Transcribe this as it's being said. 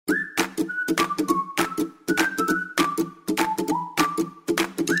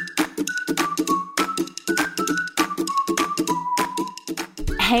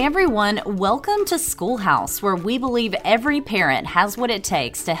Hey everyone, welcome to Schoolhouse, where we believe every parent has what it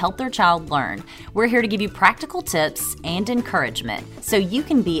takes to help their child learn. We're here to give you practical tips and encouragement so you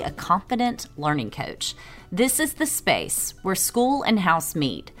can be a confident learning coach. This is the space where school and house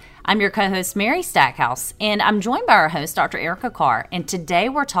meet. I'm your co-host, Mary Stackhouse, and I'm joined by our host, Dr. Erica Carr, and today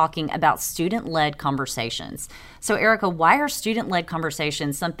we're talking about student-led conversations. So, Erica, why are student-led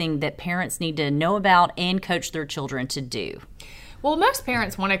conversations something that parents need to know about and coach their children to do? Well, most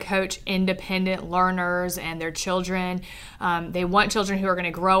parents want to coach independent learners and their children. They want children who are going to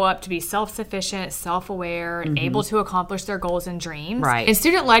grow up to be self-sufficient, self-aware, and able to accomplish their goals and dreams. Right. And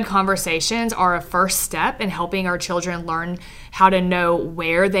student-led conversations are a first step in helping our children learn how to know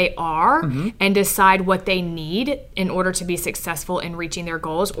where they are and decide what they need in order to be successful in reaching their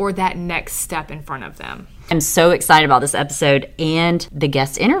goals or that next step in front of them. I'm so excited about this episode and the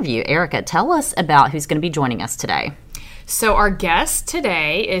guest interview. Erica, tell us about who's going to be joining us today. So our guest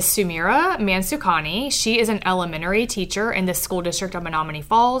today is Sumira Mansukani. She is an elementary teacher in the school district of Menomonee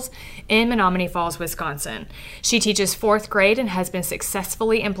Falls in Menomonee Falls, Wisconsin. She teaches fourth grade and has been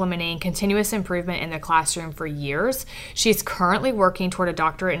successfully implementing continuous improvement in the classroom for years. She's currently working toward a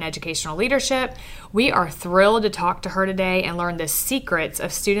doctorate in educational leadership. We are thrilled to talk to her today and learn the secrets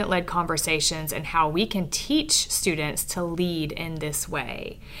of student-led conversations and how we can teach students to lead in this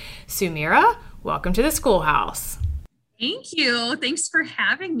way. Sumira, welcome to the Schoolhouse. Thank you. Thanks for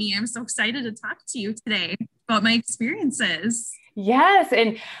having me. I'm so excited to talk to you today about my experiences. Yes.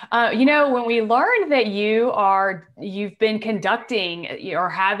 And, when we learned that you've been conducting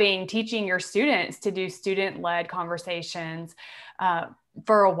or teaching your students to do student-led conversations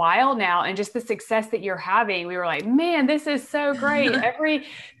for a while now, and just the success that you're having, we were like, man, this is so great. Every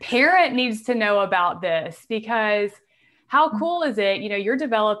parent needs to know about this, because how cool is it? You're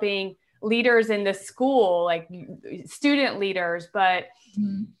developing leaders in the school, like student leaders, but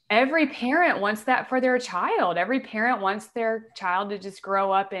every parent wants that for their child. Every parent wants their child to just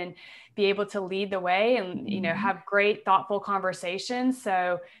grow up and be able to lead the way and, have great, thoughtful conversations.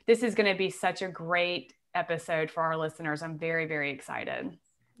 So this is going to be such a great episode for our listeners. I'm very, very excited.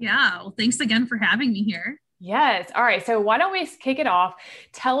 Yeah. Well, thanks again for having me here. Yes. All right. So why don't we kick it off?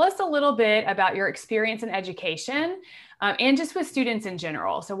 Tell us a little bit about your experience in education and just with students in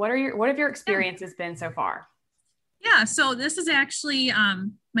general. So what have your experiences been so far? Yeah. So this is actually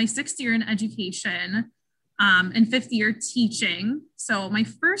my sixth year in education and fifth year teaching. So my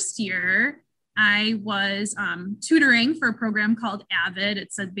first year, I was tutoring for a program called AVID.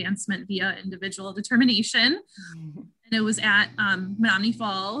 It's Advancement via Individual Determination. And it was at Menomonee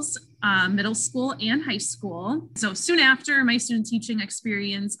Falls Middle School and High School. So soon after my student teaching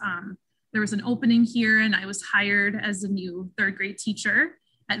experience, there was an opening here, and I was hired as a new third grade teacher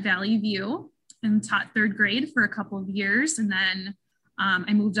at Valley View and taught third grade for a couple of years. And then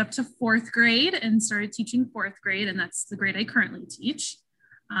I moved up to fourth grade and started teaching fourth grade, and that's the grade I currently teach.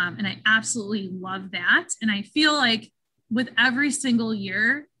 And I absolutely love that. And I feel like with every single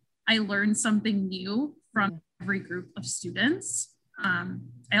year, I learn something new from every group of students.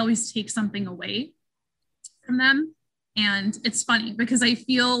 I always take something away from them. And it's funny because I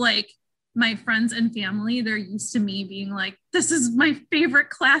feel like my friends and family, they're used to me being like, this is my favorite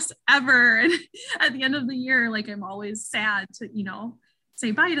class ever. And at the end of the year, like, I'm always sad to,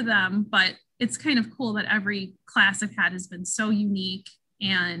 say bye to them. But it's kind of cool that every class I've had has been so unique,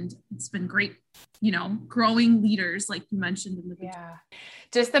 and it's been great, growing leaders, like you mentioned in the beginning. Yeah.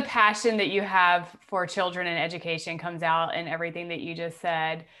 Just the passion that you have for children and education comes out in everything that you just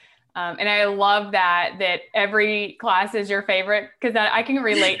said. And I love that every class is your favorite, because I can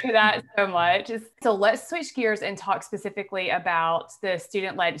relate to that so much. So let's switch gears and talk specifically about the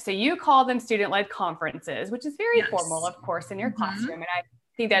student-led. So you call them student-led conferences, which is very formal, of course, in your classroom. And I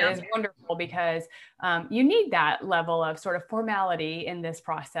think that is wonderful, because you need that level of sort of formality in this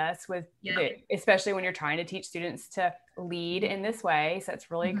process especially when you're trying to teach students to lead in this way. So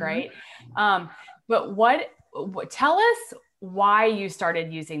it's really great. But tell us why you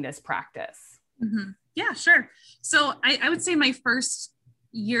started using this practice. Yeah, sure. So I would say my first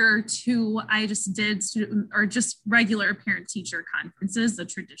year or two, I just did just regular parent teacher conferences, the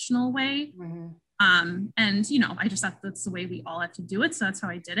traditional way. And, I just thought that's the way we all have to do it. So that's how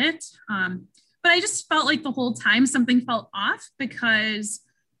I did it. But I just felt like the whole time something felt off, because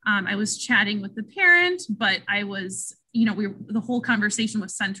I was chatting with the parent, but I was, the whole conversation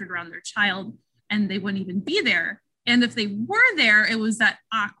was centered around their child, and they wouldn't even be there. And if they were there, it was that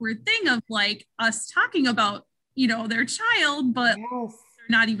awkward thing of like us talking about, their child, but they're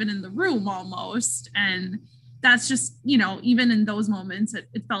not even in the room almost. And that's just, even in those moments, it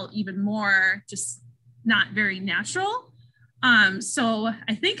felt even more just not very natural. So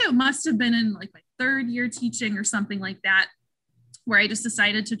I think it must have been in like my third year teaching or something like that, where I just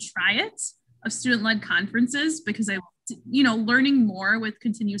decided to try it, of student-led conferences, because I, learning more with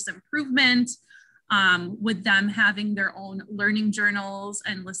continuous improvement, with them having their own learning journals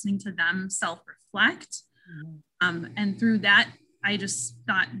and listening to them self-reflect. And through that, I just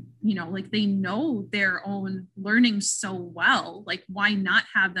thought, like they know their own learning so well, like why not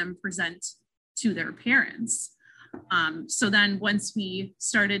have them present to their parents? So then once we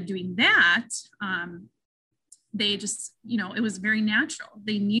started doing that, they just, it was very natural.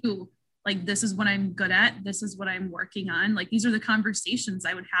 They knew like, this is what I'm good at. This is what I'm working on. Like, these are the conversations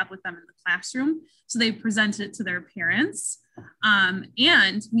I would have with them in the classroom. So they presented it to their parents.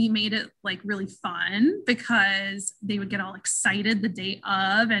 And we made it like really fun because they would get all excited the day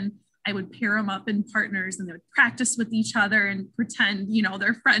of, and I would pair them up in partners and they would practice with each other and pretend,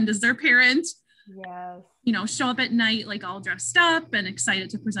 their friend is their parent. Yes. Show up at night, like all dressed up and excited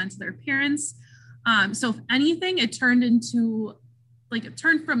to present to their parents. So if anything, it turned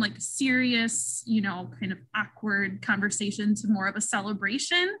from like a serious, kind of awkward conversation to more of a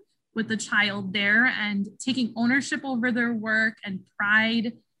celebration with the child there and taking ownership over their work and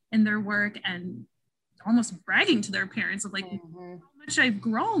pride in their work and almost bragging to their parents of like, how much I've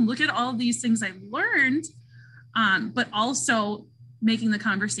grown. Look at all these things I've learned, but also making the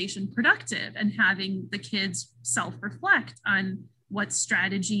conversation productive and having the kids self-reflect on what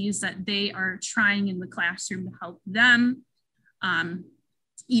strategies that they are trying in the classroom to help them.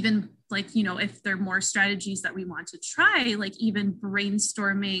 Even like, if there are more strategies that we want to try, like even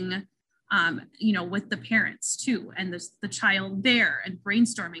brainstorming, with the parents too, and the child there, and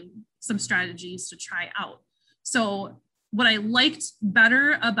brainstorming some strategies to try out. So what I liked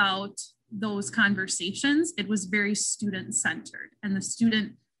better about those conversations, it was very student-centered, and the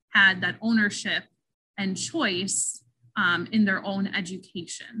student had that ownership and choice in their own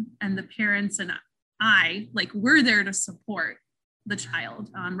education. And the parents and I, like, we're there to support the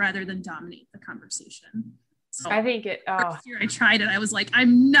child rather than dominate the conversation. So I think first year I tried it, I was like,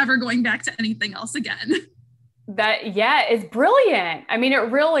 I'm never going back to anything else again. It's brilliant. I mean,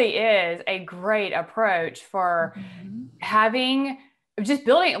 it really is a great approach for building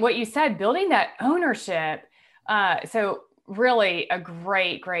what you said, building that ownership. So really a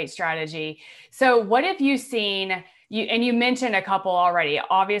great strategy. So what have you seen? You mentioned a couple already,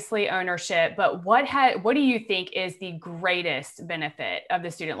 obviously ownership, but what do you think is the greatest benefit of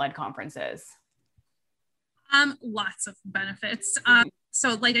the student-led conferences? Lots of benefits.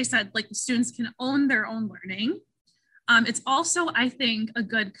 So like I said, like the students can own their own learning. It's also, I think, a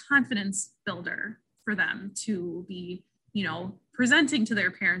good confidence builder for them to be, presenting to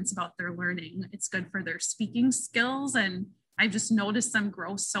their parents about their learning. It's good for their speaking skills. And I've just noticed them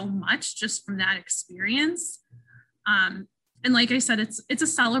grow so much just from that experience. And like I said, it's a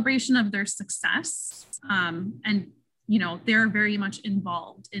celebration of their success. And, they're very much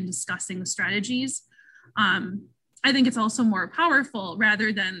involved in discussing the strategies. I think it's also more powerful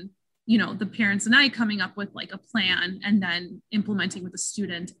rather than, the parents and I coming up with like a plan and then implementing with the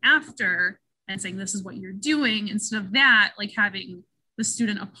student after and saying, this is what you're doing. Instead of that, like having the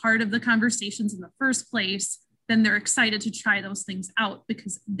student a part of the conversations in the first place, then they're excited to try those things out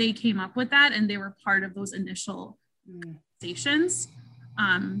because they came up with that and they were part of those initial conversations.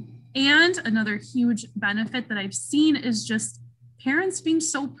 And another huge benefit that I've seen is just parents being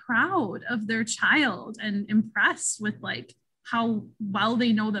so proud of their child and impressed with like how well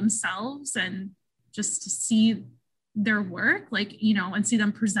they know themselves, and just to see their work, like, and see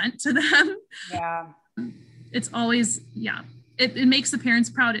them present to them. Yeah. It's always, it makes the parents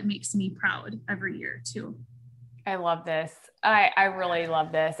proud. It makes me proud every year too. I love this. I really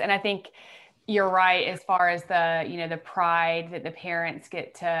love this. And I think you're right, as far as the, the pride that the parents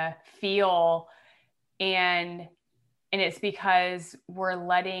get to feel, and it's because we're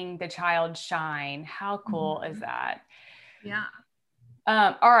letting the child shine. How cool is that? Yeah.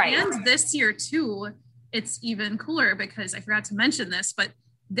 All right. And this year too, it's even cooler because I forgot to mention this, but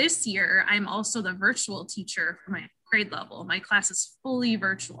this year I'm also the virtual teacher for my grade level. My class is fully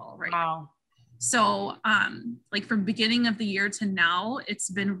virtual right now. So like from beginning of the year to now, it's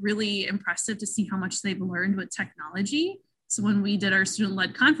been really impressive to see how much they've learned with technology. So when we did our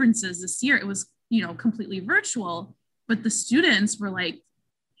student-led conferences this year, it was, completely virtual, but the students were like,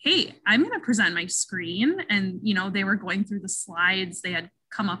 hey, I'm going to present my screen. And, they were going through the slides. They had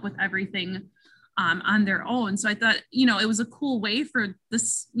come up with everything on their own. So I thought, it was a cool way for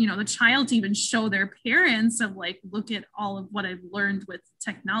this, the child to even show their parents of like, look at all of what I've learned with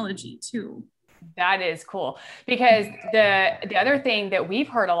technology too. That is cool, because the other thing that we've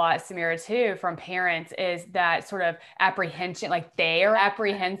heard a lot, Samira, too, from parents is that sort of apprehension, like they are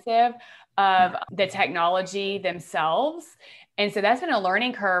apprehensive of the technology themselves. And so that's been a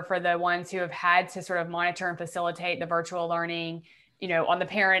learning curve for the ones who have had to sort of monitor and facilitate the virtual learning, on the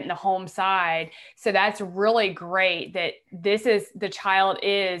parent and the home side. So that's really great that the child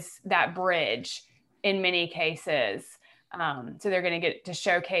is that bridge in many cases. So they're going to get to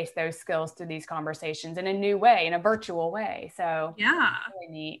showcase those skills through these conversations in a new way, in a virtual way. So yeah,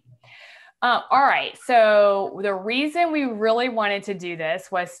 really neat. All right. So the reason we really wanted to do this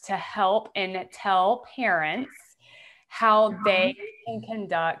was to help and tell parents how they can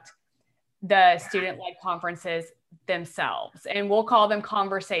conduct the student-led conferences themselves. And we'll call them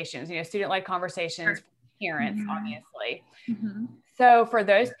conversations, student-led conversations for parents, obviously. Mm-hmm. So for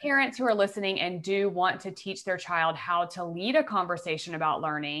those parents who are listening and do want to teach their child how to lead a conversation about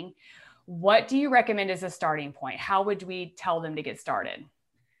learning, what do you recommend as a starting point? How would we tell them to get started?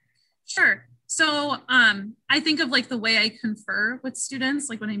 Sure. So I think of like the way I confer with students,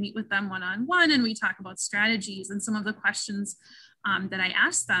 like when I meet with them one-on-one and we talk about strategies, and some of the questions that I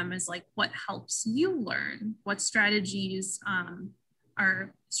ask them is like, what helps you learn? What strategies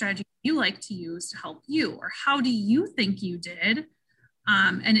are strategies you like to use to help you? Or how do you think you did?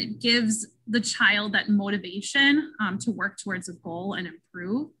 And it gives the child that motivation to work towards a goal and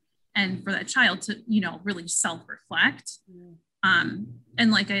improve, and for that child to, really self-reflect.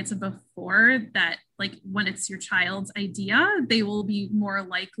 And like I said before, that like when it's your child's idea, they will be more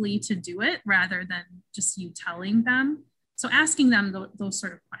likely to do it rather than just you telling them. So asking them those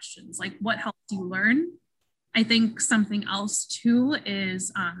sort of questions, like what helped you learn? I think something else too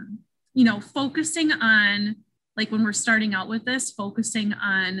is, focusing on, like when we're starting out with this, focusing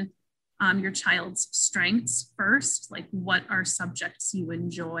on your child's strengths first, like what are subjects you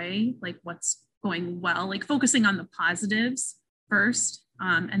enjoy, like what's going well, like focusing on the positives first,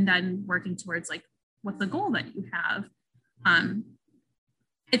 and then working towards like what the goal that you have.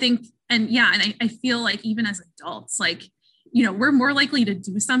 I think, and I feel like even as adults, like, we're more likely to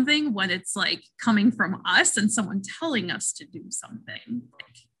do something when it's like coming from us and someone telling us to do something.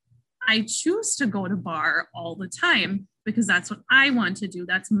 Like, I choose to go to bar all the time because that's what I want to do.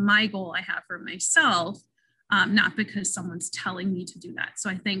 That's my goal I have for myself, not because someone's telling me to do that. So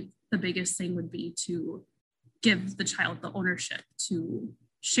I think the biggest thing would be to give the child the ownership to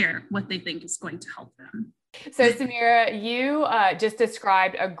share what they think is going to help them. So Samira, you just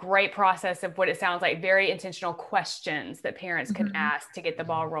described a great process of what it sounds like, very intentional questions that parents can ask to get the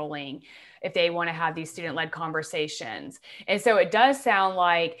ball rolling if they want to have these student-led conversations. And so it does sound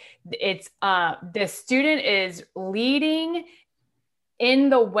like it's the student is leading in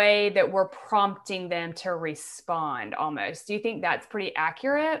the way that we're prompting them to respond almost. Do you think that's pretty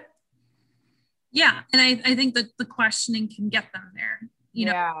accurate? Yeah. And I think that the questioning can get them there,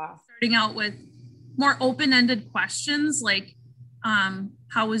 starting out with more open-ended questions like,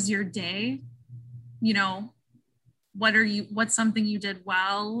 how was your day? What's something you did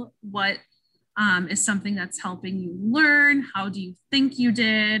well? What is something that's helping you learn? How do you think you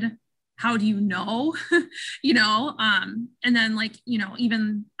did? How do you know? And then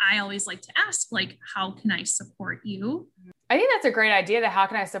even I always like to ask, like, how can I support you? I think that's a great idea, that how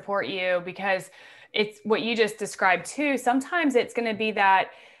can I support you? Because it's what you just described too. Sometimes it's going to be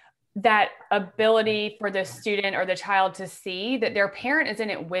that ability for the student or the child to see that their parent is in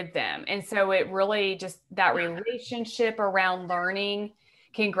it with them. And so it really just, that relationship around learning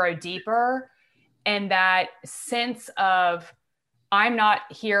can grow deeper. And that sense of, I'm not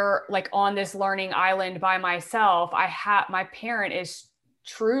here like on this learning island by myself. My parent is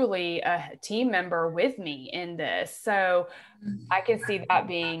truly a team member with me in this. So I can see that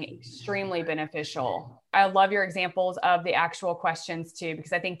being extremely beneficial. I love your examples of the actual questions too,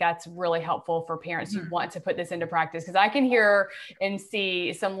 because I think that's really helpful for parents who want to put this into practice. Because I can hear and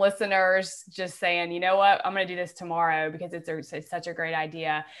see some listeners just saying, you know what, I'm going to do this tomorrow because it's such a great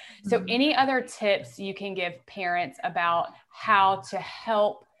idea. So any other tips you can give parents about how to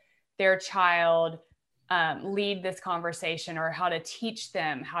help their child lead this conversation, or how to teach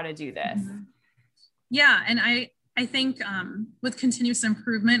them how to do this? Yeah. And I think with continuous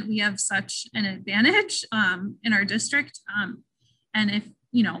improvement, we have such an advantage in our district. And if,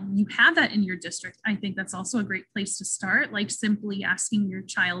 you have that in your district, I think that's also a great place to start, like simply asking your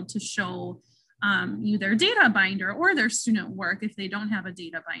child to show you their data binder or their student work if they don't have a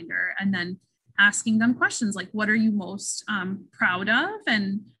data binder, and then asking them questions like, what are you most proud of?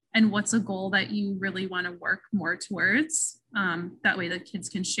 And what's a goal that you really want to work more towards? That way the kids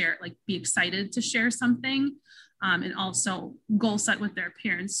can share, like be excited to share something. and also goal set with their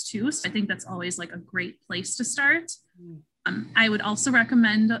parents too. So I think that's always like a great place to start. I would also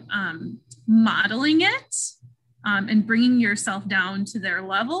recommend modeling it and bringing yourself down to their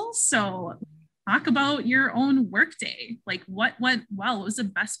level. So talk about your own work day. Like what went well? What was the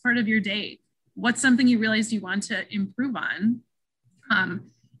best part of your day? What's something you realized you want to improve on?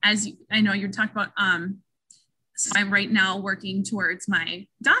 I know you're talking about, so I'm right now working towards my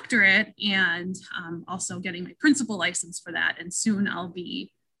doctorate and also getting my principal license for that. And soon I'll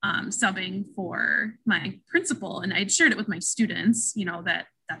be subbing for my principal. And I'd shared it with my students, you know,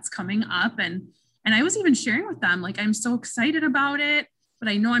 that's coming up. And I was even sharing with them, like, I'm so excited about it, but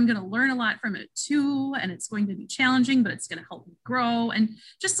I know I'm going to learn a lot from it too. And it's going to be challenging, but it's going to help me grow. And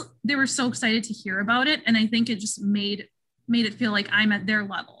just, they were so excited to hear about it. And I think it just made it feel like I'm at their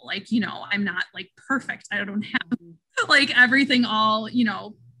level. Like, you know, I'm not like perfect. I don't have like everything all, you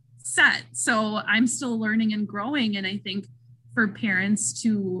know, set. So I'm still learning and growing. And I think for parents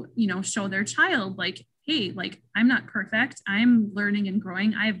to, you know, show their child like, hey, like, I'm not perfect. I'm learning and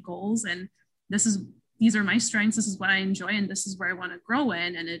growing. I have goals, and these are my strengths. This is what I enjoy, and this is where I want to grow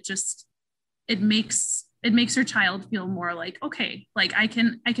in. And it makes your child feel more like, okay, like I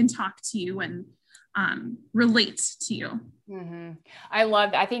can talk to you and relate to you. Mm-hmm. I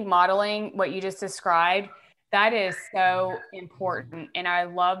love that. I think modeling what you just described, that is so important. And I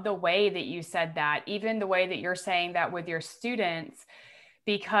love the way that you said that, even the way that you're saying that with your students,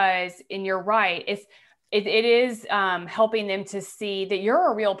 because, and you're right, it is helping them to see that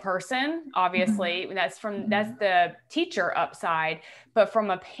you're a real person. Obviously, that's the teacher upside, but from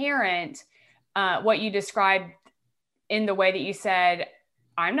a parent, what you described in the way that you said,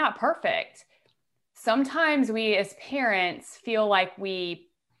 I'm not perfect. Sometimes we as parents feel like we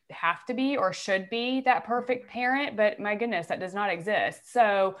have to be or should be that perfect parent, but my goodness, that does not exist.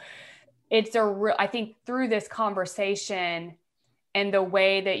 So it's I think through this conversation and the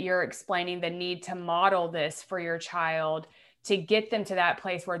way that you're explaining the need to model this for your child, to get them to that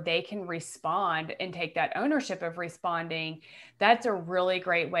place where they can respond and take that ownership of responding, that's a really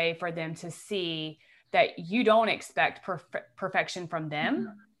great way for them to see that you don't expect perfection from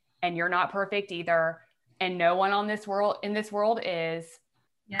them. And you're not perfect either. And no one in this world is.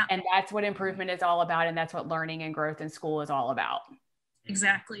 Yeah. And that's what improvement is all about. And that's what learning and growth in school is all about.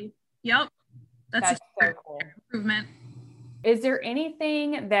 Exactly. Yep. That's so cool. Improvement. Is there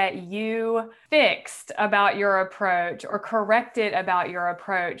anything that you fixed about your approach or corrected about your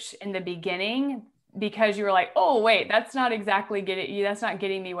approach in the beginning because you were like, oh, wait, that's not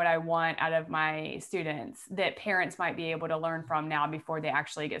getting me what I want out of my students, that parents might be able to learn from now before they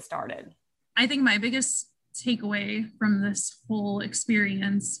actually get started? I think my biggest takeaway from this whole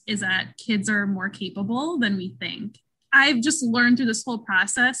experience is that kids are more capable than we think. I've just learned through this whole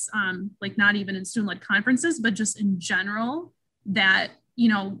process, like not even in student-led conferences, but just in general, that, you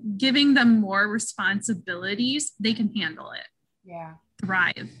know, giving them more responsibilities, they can handle it. Yeah.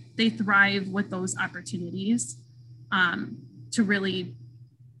 They thrive with those opportunities to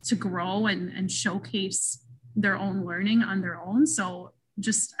grow and showcase their own learning on their own. So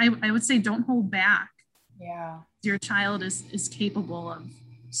just, I would say, don't hold back. Yeah. Your child is capable of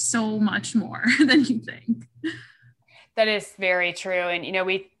so much more than you think. That is very true. And, you know,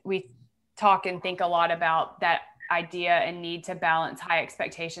 we talk and think a lot about that idea and need to balance high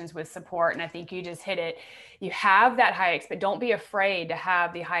expectations with support. And I think you just hit it. You have that don't be afraid to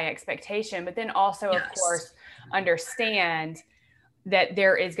have the high expectation, but then also, yes, of course, understand that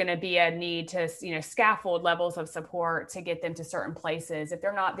there is going to be a need to, you know, scaffold levels of support to get them to certain places if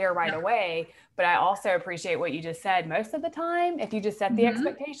they're not there right away. But I also appreciate what you just said. Most of the time, if you just set the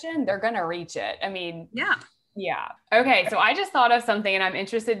expectation, they're going to reach it. I mean, yeah. Okay. So I just thought of something and I'm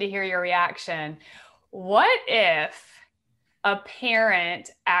interested to hear your reaction. What if a parent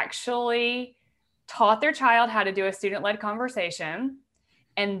actually taught their child how to do a student-led conversation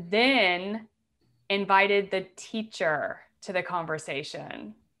and then invited the teacher to the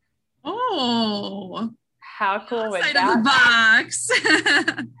conversation? Oh, how cool was that? Outside of the box.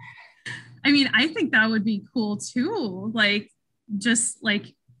 I mean, I think that would be cool too. Like, just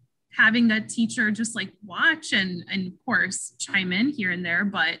like having that teacher just like watch and of course chime in here and there.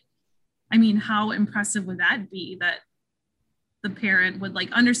 But I mean, how impressive would that be that the parent would like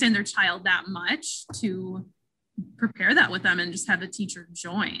understand their child that much to prepare that with them and just have the teacher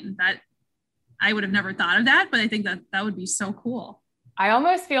join? That I would have never thought of that, but I think that would be so cool. I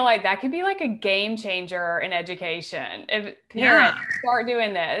almost feel like that could be like a game changer in education. If parents start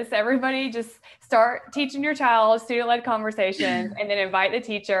doing this, everybody just start teaching your child student-led conversations and then invite the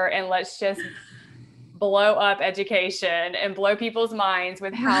teacher and let's just blow up education and blow people's minds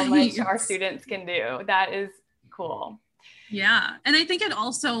with how much our students can do. That is Cool. Yeah. And I think it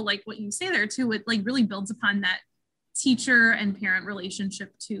also, like what you say there too, it like really builds upon that teacher and parent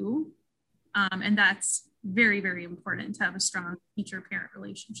relationship too. And that's very, very important to have a strong teacher parent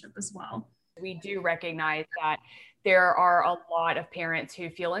relationship as well. We do recognize that there are a lot of parents who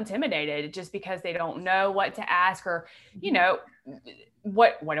feel intimidated just because they don't know what to ask, or, you know,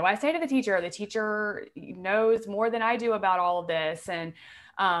 what do I say to the teacher? The teacher knows more than I do about all of this. And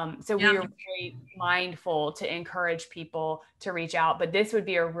so we are very mindful to encourage people to reach out, but this would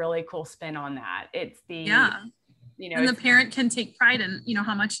be a really cool spin on that. It's the, you know, and the parent can take pride in, you know,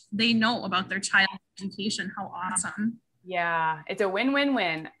 how much they know about their child's education. How awesome. Yeah, it's a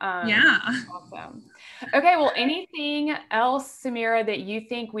win-win-win. Awesome. Okay, well, anything else, Samira, that you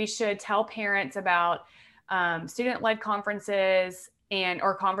think we should tell parents about student-led conferences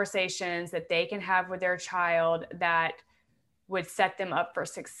or conversations that they can have with their child that would set them up for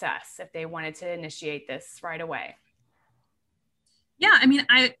success if they wanted to initiate this right away? Yeah, I mean,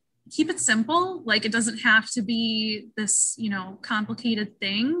 I keep it simple. Like, it doesn't have to be this, you know, complicated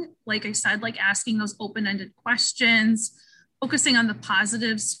thing. Like I said, like asking those open-ended questions, focusing on the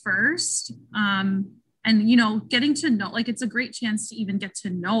positives first. And, you know, getting to know, like, it's a great chance to even get to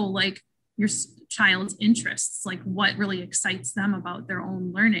know, like, your child's interests, like what really excites them about their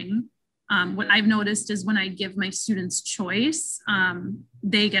own learning. What I've noticed is when I give my students choice,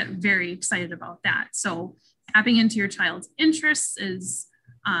 they get very excited about that. So tapping into your child's interests is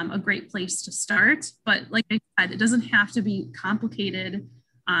a great place to start. But like I said, it doesn't have to be complicated.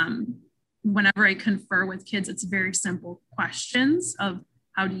 Whenever I confer with kids, it's very simple questions of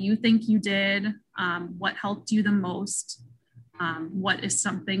how do you think you did? What helped you the most? What is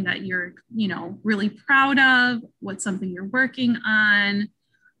something that you're, you know, really proud of? What's something you're working on?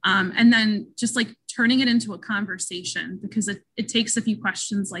 And then just like turning it into a conversation, because it takes a few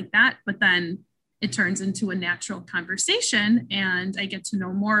questions like that, but then it turns into a natural conversation and I get to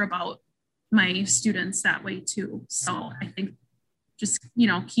know more about my students that way too. So I think just, you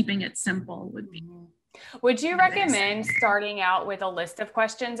know, keeping it simple would be. Would you recommend starting out with a list of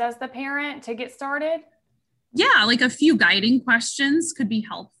questions as the parent to get started? Yeah, like a few guiding questions could be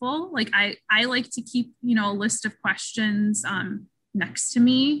helpful. Like I like to keep, you know, a list of questions next to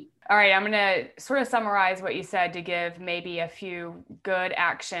me. All right, I'm going to sort of summarize what you said to give maybe a few good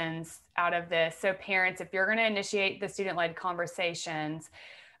actions out of this. So parents, if you're going to initiate the student-led conversations,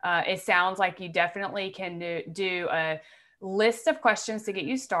 it sounds like you definitely can do a list of questions to get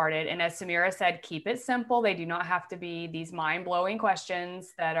you started. And as Samira said, keep it simple. They do not have to be these mind-blowing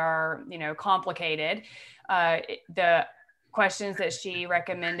questions that are, you know, complicated. The questions that she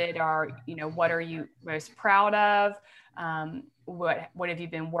recommended are, you know, what are you most proud of? What have you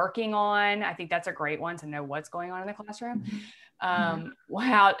been working on? I think that's a great one to know what's going on in the classroom.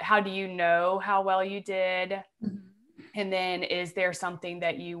 How do you know how well you did? And then is there something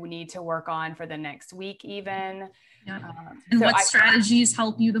that you need to work on for the next week even? And what strategies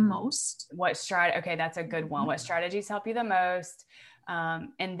help you the most? Okay, that's a good one. What strategies help you the most?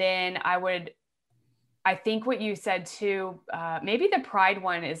 And then I think what you said too, maybe the pride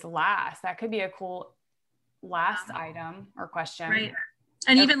one is last. That could be a cool last item or question. Right.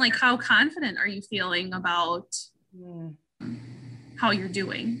 And even like, how confident are you feeling about how you're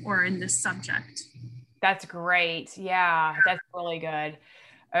doing or in this subject? That's great. Yeah, that's really good.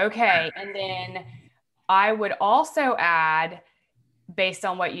 Okay. And then I would also add, based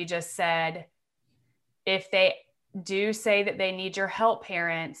on what you just said, if they do say that they need your help,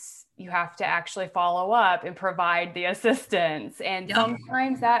 parents, you have to actually follow up and provide the assistance. And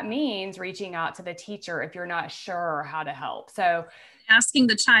sometimes that means reaching out to the teacher if you're not sure how to help. So asking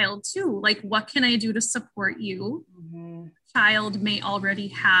the child too, like, what can I do to support you? Child may already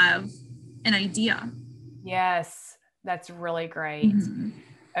have an idea. Yes, that's really great.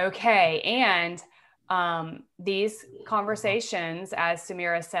 Okay. And these conversations, as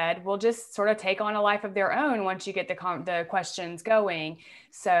Samira said, will just sort of take on a life of their own once you get the questions going.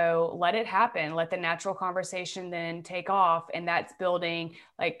 So let it happen. Let the natural conversation then take off. And that's building,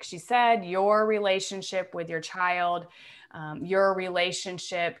 like she said, your relationship with your child, your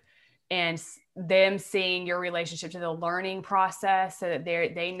relationship, and them seeing your relationship to the learning process so that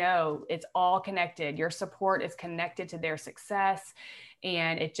they know it's all connected. Your support is connected to their success.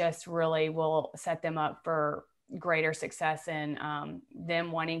 And it just really will set them up for greater success in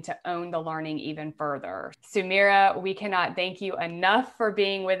them wanting to own the learning even further. Samira, we cannot thank you enough for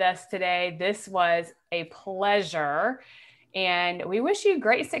being with us today. This was a pleasure. And we wish you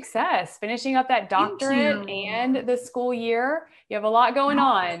great success finishing up that doctorate and the school year. You have a lot going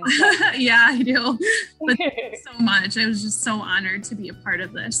on. Yeah, I do. But thank you so much. I was just so honored to be a part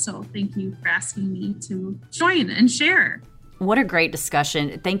of this. So thank you for asking me to join and share. What a great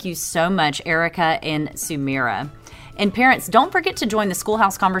discussion. Thank you so much, Erica and Sumira. And parents, don't forget to join the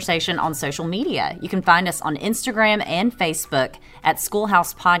Schoolhouse conversation on social media. You can find us on Instagram and Facebook at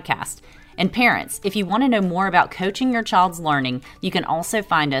Schoolhouse Podcast. And parents, if you want to know more about coaching your child's learning, you can also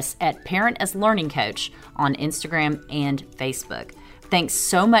find us at Parent as Learning Coach on Instagram and Facebook. Thanks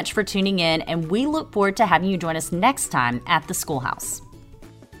so much for tuning in, and we look forward to having you join us next time at the Schoolhouse.